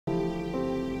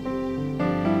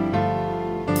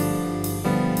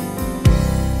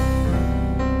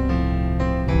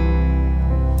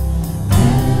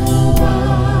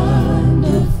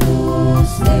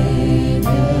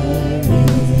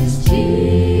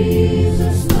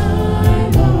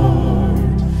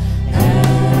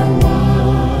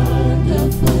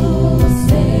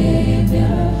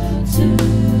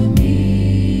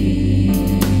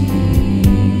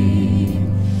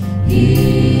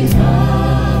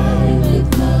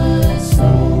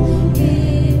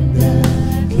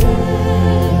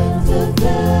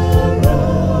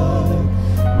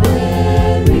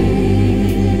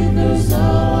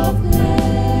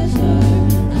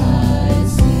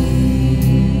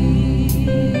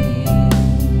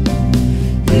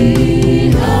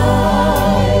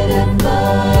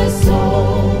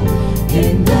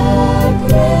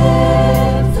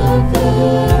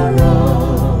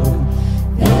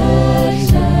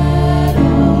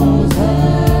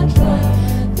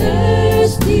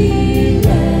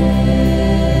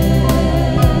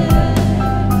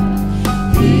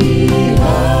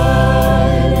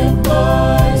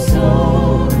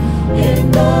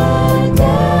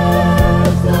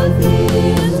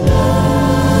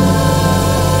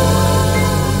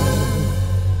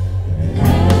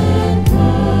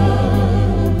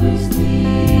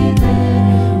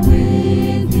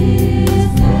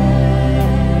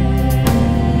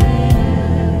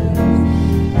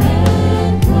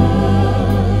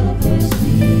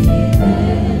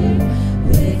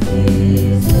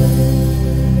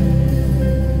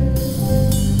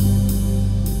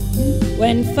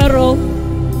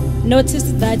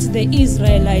noticed that the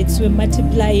Israelites were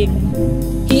multiplying.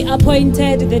 He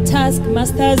appointed the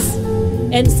taskmasters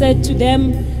and said to them,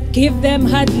 "Give them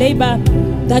hard labor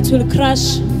that will crush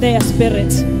their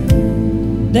spirit."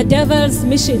 The devil's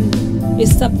mission is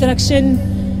subtraction,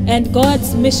 and God's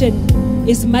mission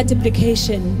is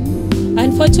multiplication.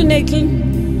 Unfortunately,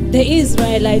 the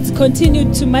Israelites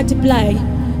continued to multiply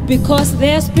because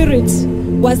their spirit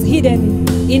was hidden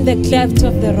in the cleft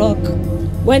of the rock.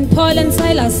 When Paul and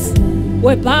Silas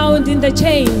were bound in the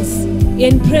chains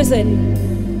in prison,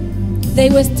 they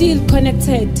were still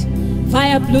connected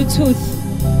via Bluetooth.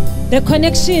 The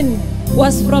connection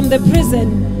was from the prison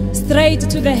straight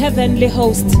to the heavenly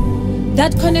host.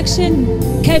 That connection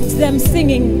kept them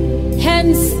singing,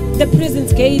 hence the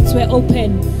prison's gates were open.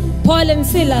 Paul and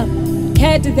Silas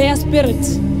had their spirit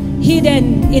hidden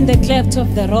in the cleft of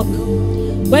the rock.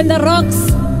 When the rocks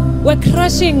were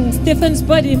crushing Stephen's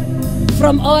body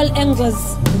from all angles,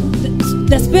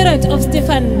 the spirit of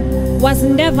Stephen was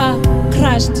never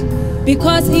crushed,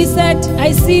 because he said, "I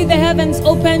see the heavens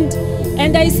opened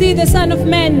and I see the Son of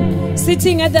Man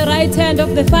sitting at the right hand of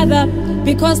the Father,"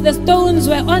 because the stones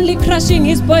were only crushing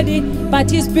his body,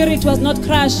 but his spirit was not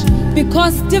crushed,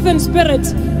 because Stephen's spirit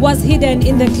was hidden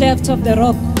in the cleft of the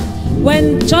rock. When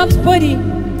Job's body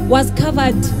was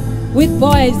covered with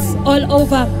boils all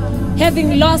over, having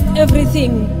lost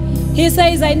everything, he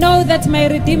says, "I know that my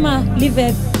Redeemer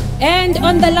liveth, and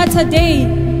on the latter day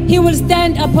he will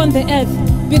stand upon the earth,"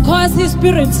 because his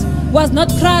spirit was not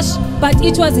crushed, but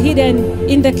it was hidden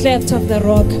in the cleft of the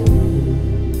rock.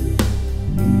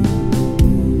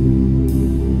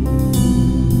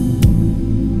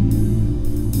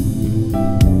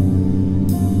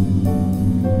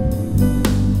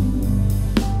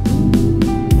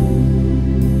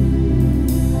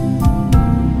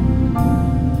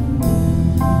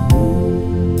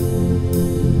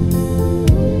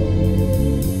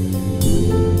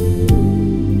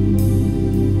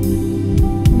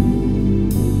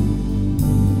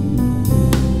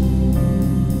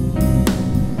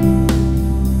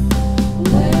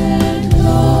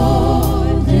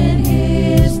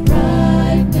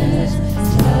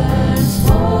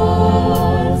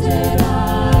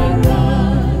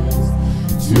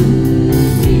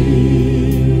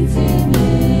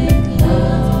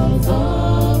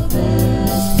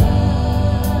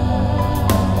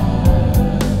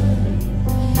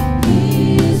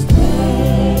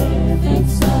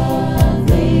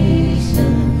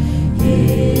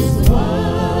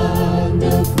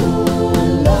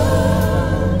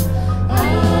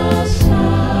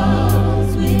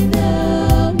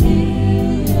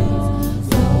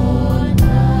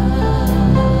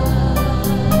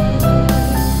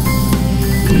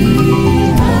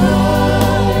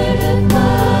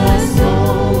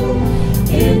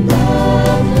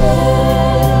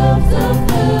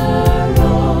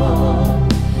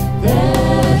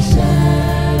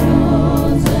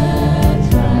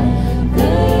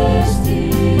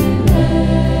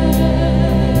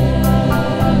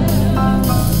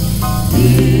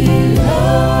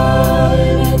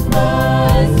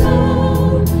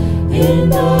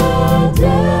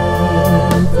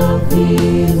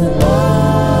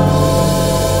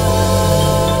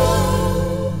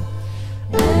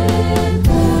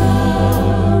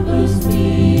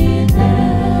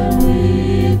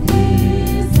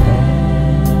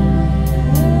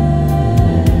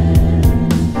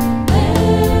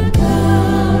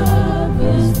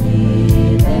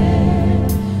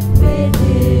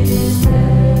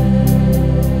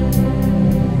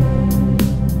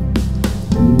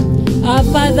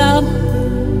 Father,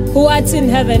 who art in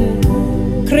heaven,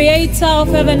 creator of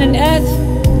heaven and earth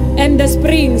and the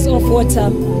springs of water.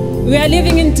 We are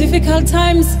living in difficult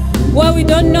times where we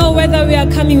don't know whether we are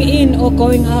coming in or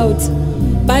going out.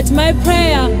 But my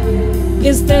prayer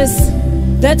is this,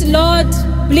 that Lord,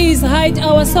 please hide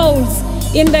our souls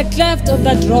in the cleft of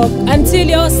that rock until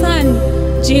your Son,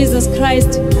 Jesus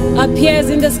Christ, appears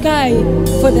in the sky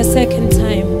for the second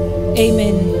time.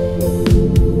 Amen.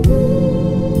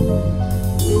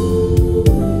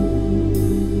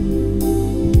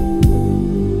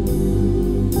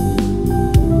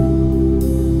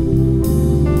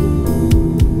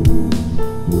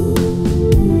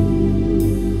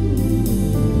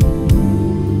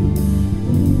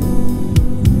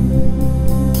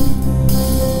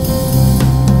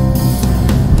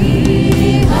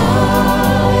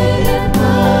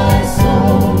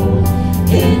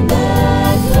 In the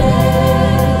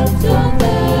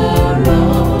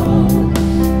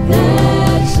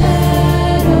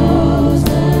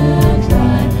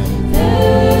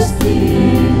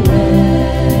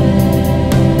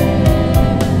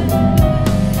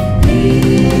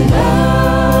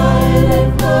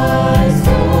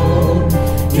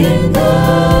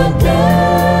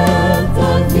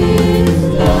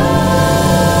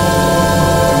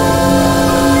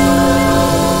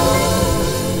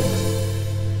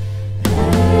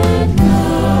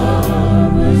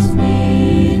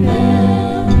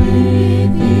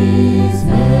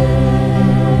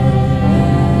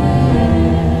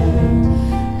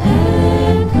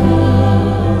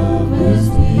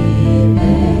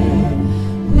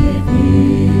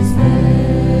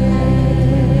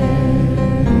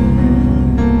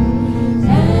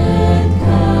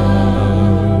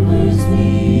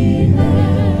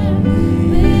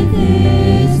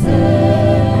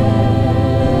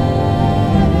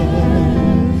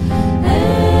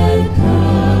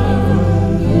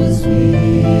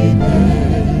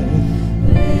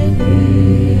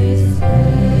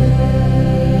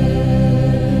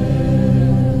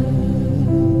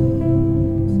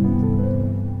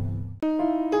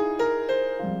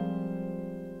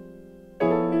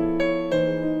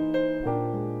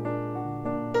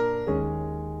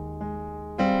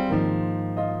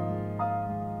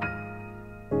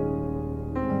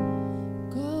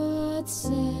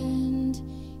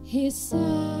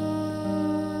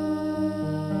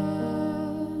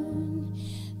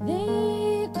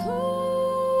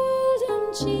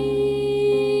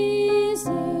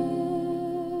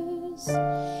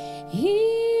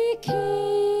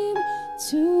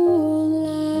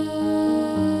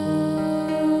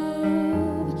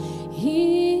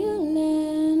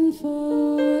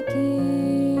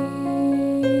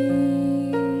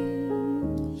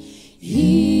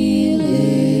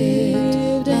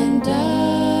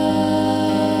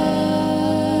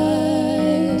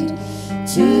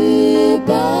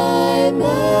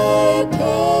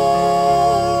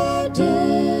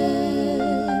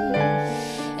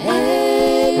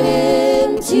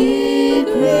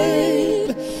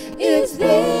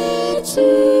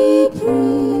to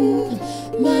prove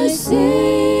my Savior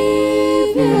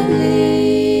lives.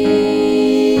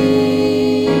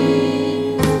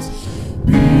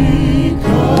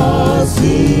 Because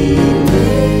He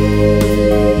lives,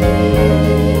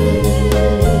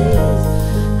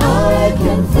 I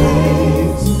can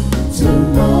face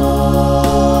tomorrow.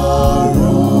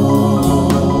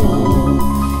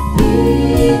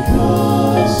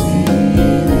 Because He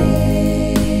lives,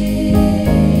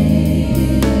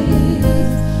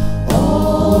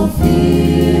 all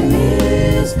fear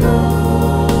is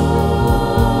gone.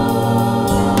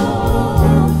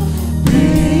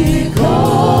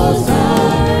 Because I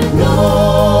know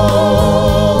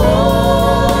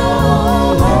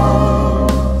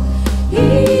He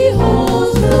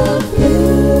holds the future,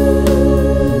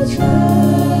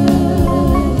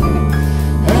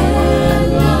 and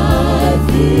life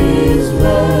is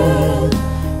worth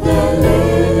the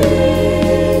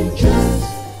living just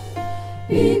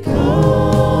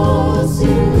because He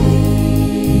lives.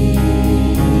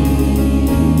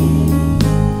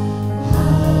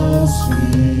 How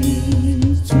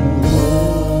sweet to hold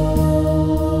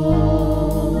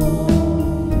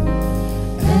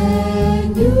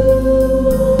and you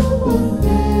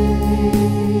baby,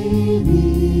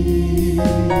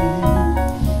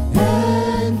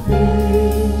 and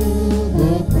feel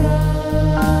the pride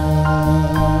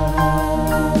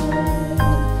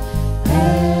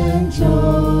and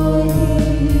joy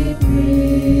He brings.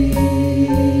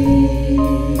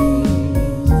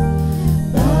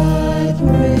 But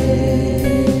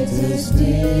greater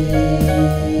still,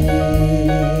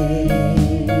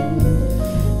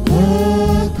 the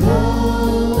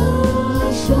calm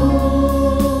assurance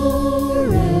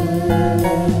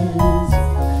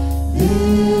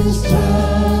this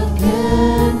child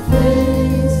can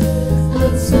face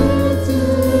uncertain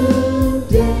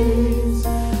days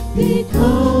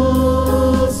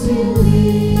because He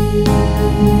lives.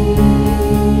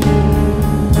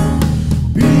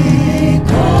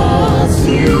 Because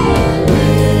He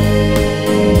lives,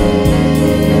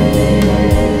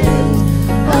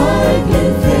 I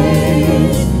can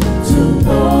face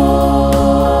tomorrow.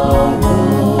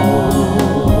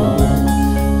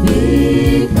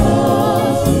 Because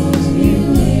He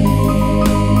lives,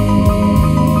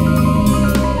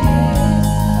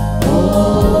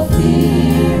 all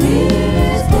fear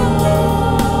is gone.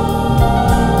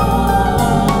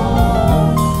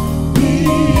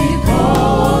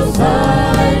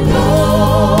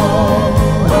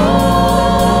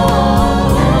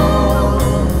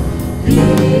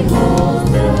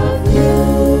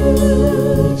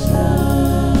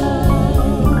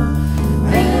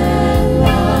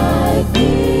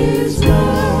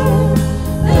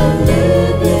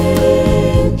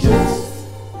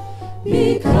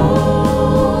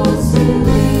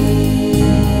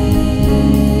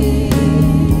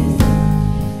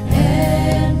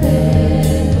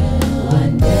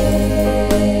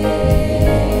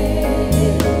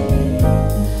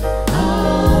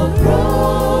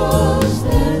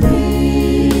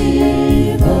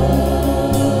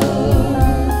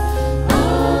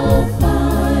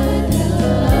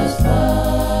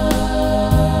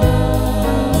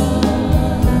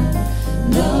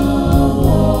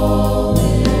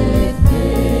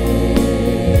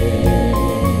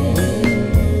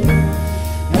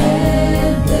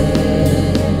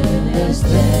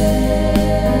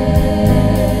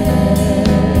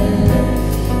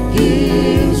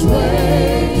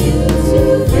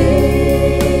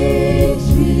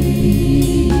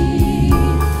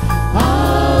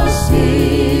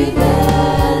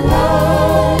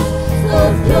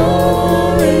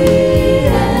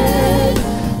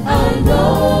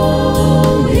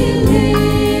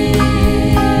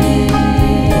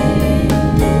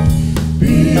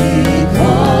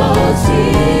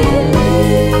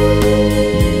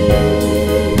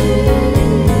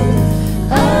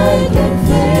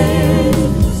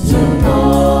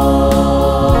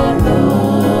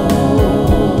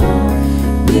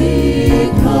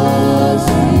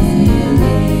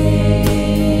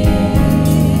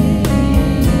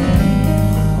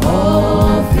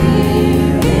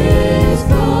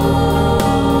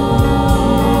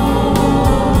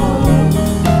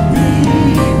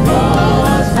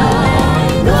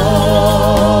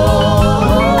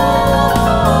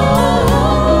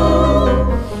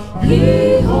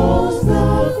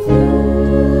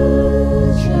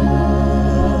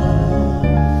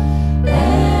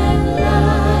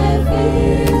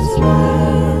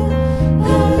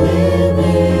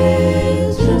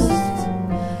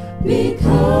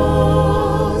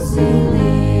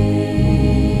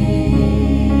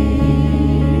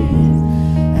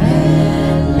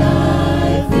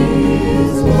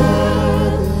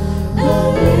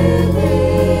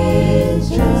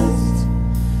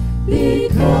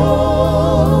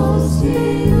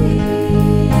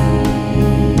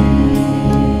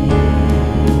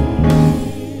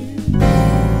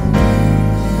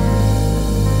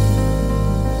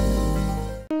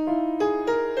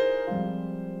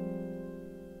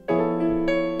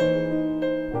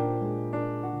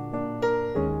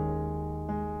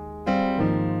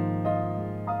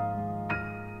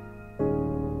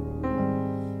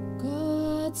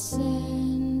 God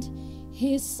sent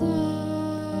his son.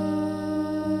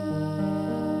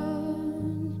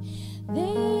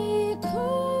 They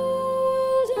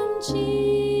called him Jesus.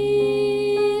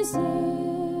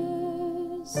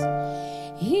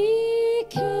 He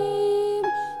came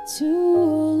to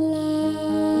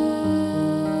love,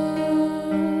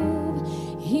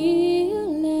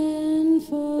 heal, and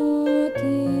forgive.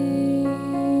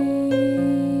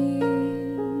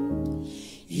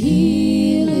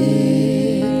 He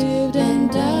lived and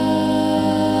died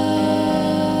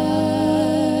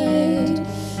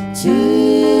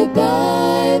to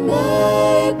buy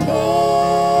my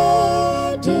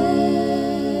pardon.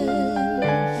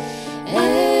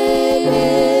 An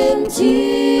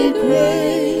empty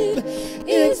grave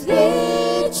is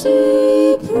there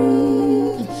to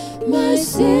prove my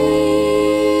Savior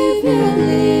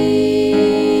lives.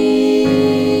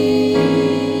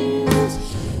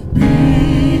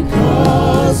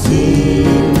 Because he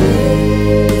lives,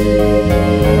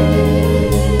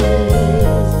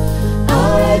 I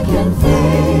can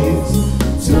face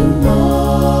tomorrow.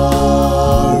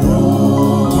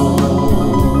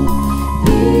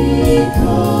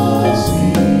 Because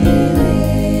he lives,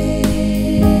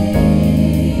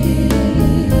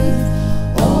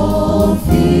 all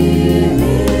fear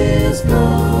is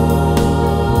gone.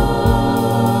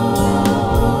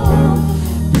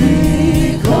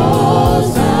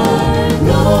 Because I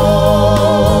know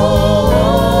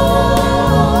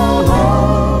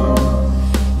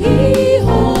he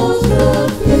holds the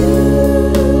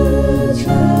future,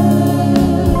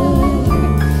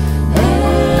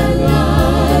 and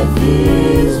life is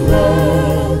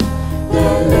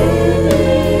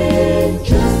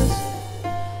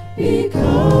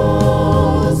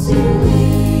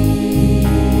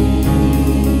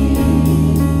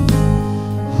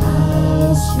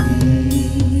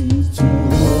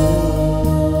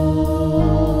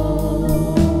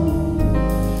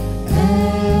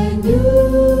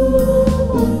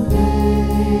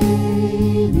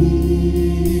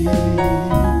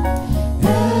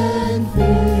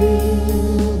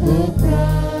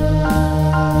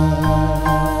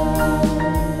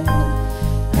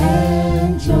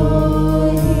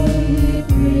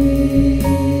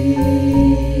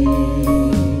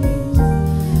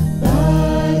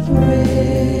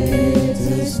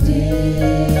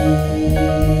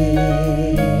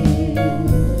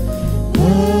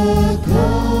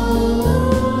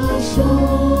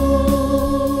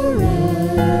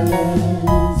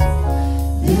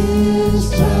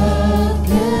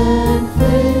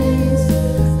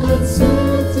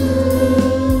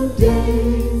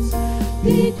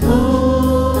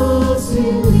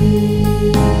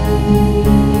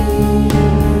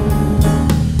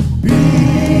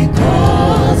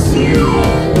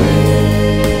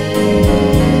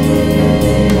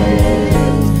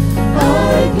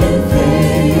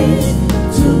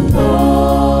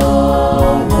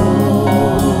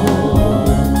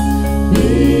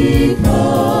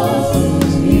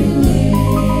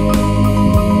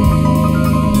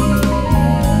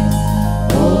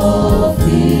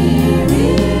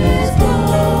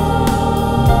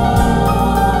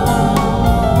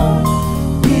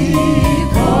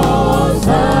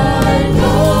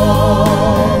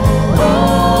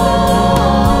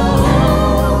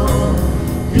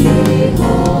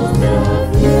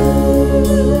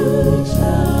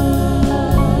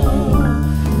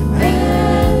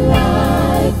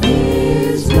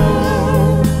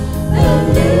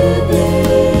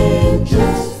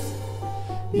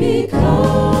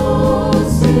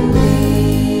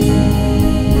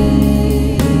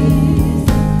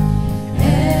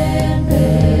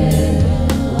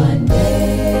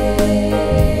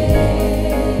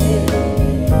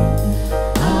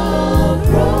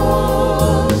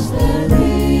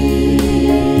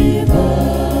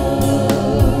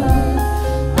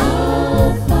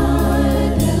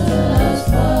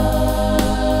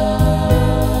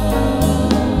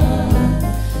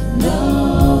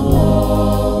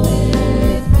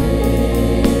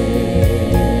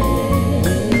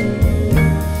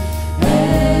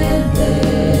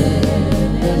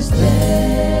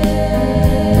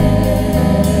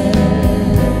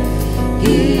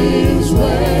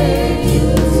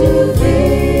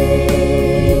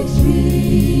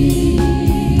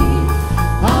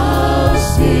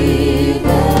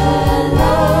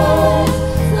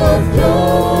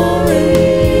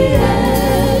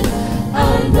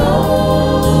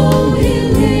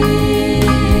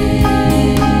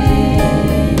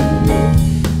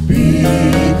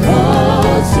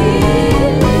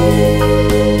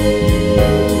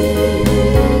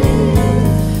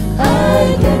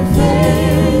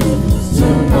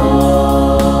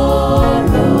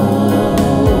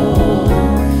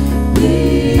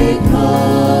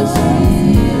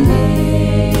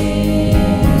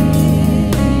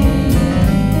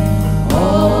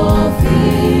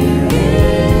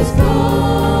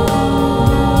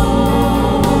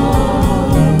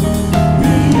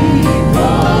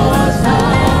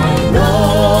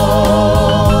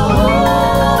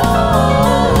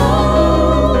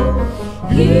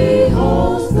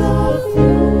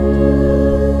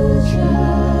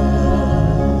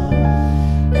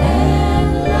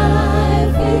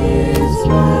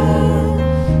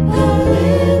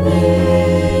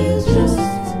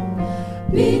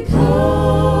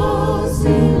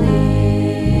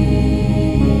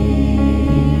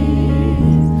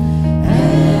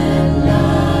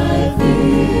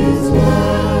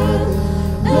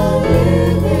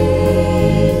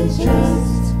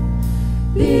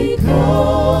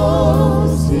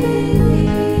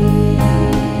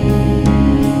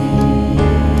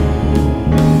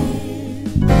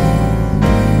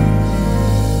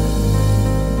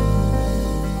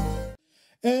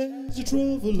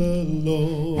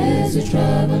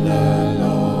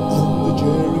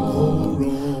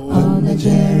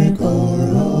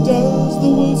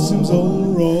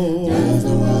all wrong, as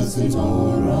the world seems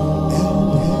all wrong,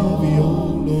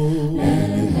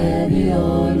 and heavy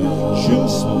on Lord,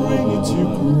 just bring it to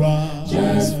Christ.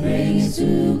 just bring it to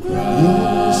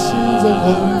Your sins are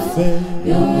confessed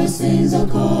your sins are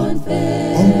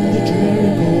confessed on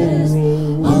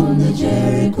the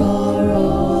Jericho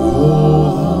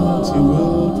road.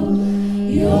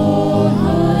 Your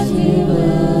heart He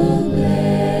will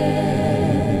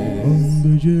bless. On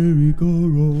the Jericho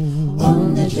road,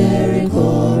 On the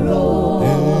Jericho road,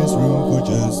 there's room for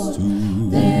just two.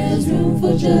 there's room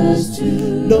for just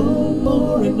two. No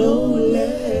more and no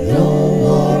less. No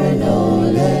more and no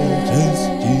less. Just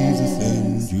Jesus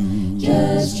and you.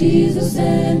 Just Jesus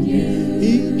and you.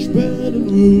 Each burden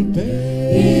will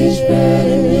bear. Each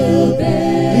burden will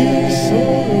bear. Each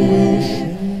sorrow will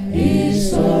share. Each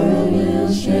sorrow will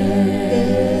share.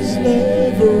 There's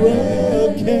never a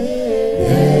care.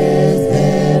 There's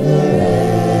never a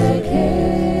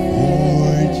care.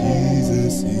 For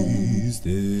Jesus is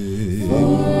there.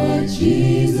 For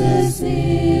Jesus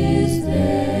is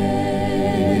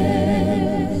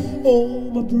there. Oh,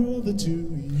 my brother, to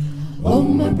you. Oh,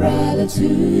 my brother, to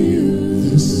you.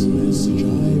 This message I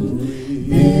bring.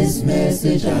 This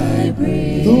message I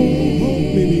bring. Though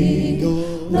hope may be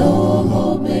gone, Though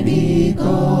hope may be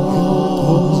gone,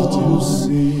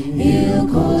 He'll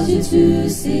cause you to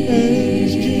see. He'll cause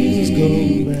you to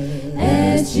see.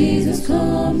 As Jesus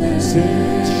commands,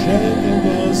 As Jesus commands, sin shall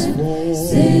must fall.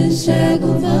 sin shall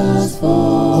must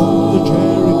fall.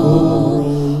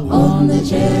 On the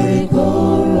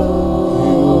Jericho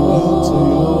road,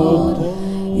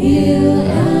 He'll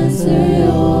answer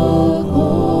your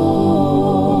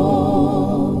call.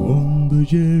 on the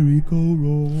Jericho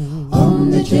road, On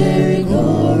the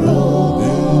Jericho road,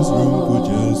 there's room for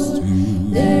just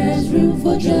two. there's room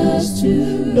for just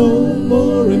two. No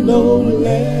more and no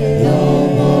less. No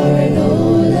more and no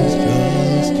less.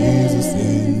 Just Jesus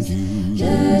and you.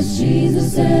 Just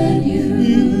Jesus and you.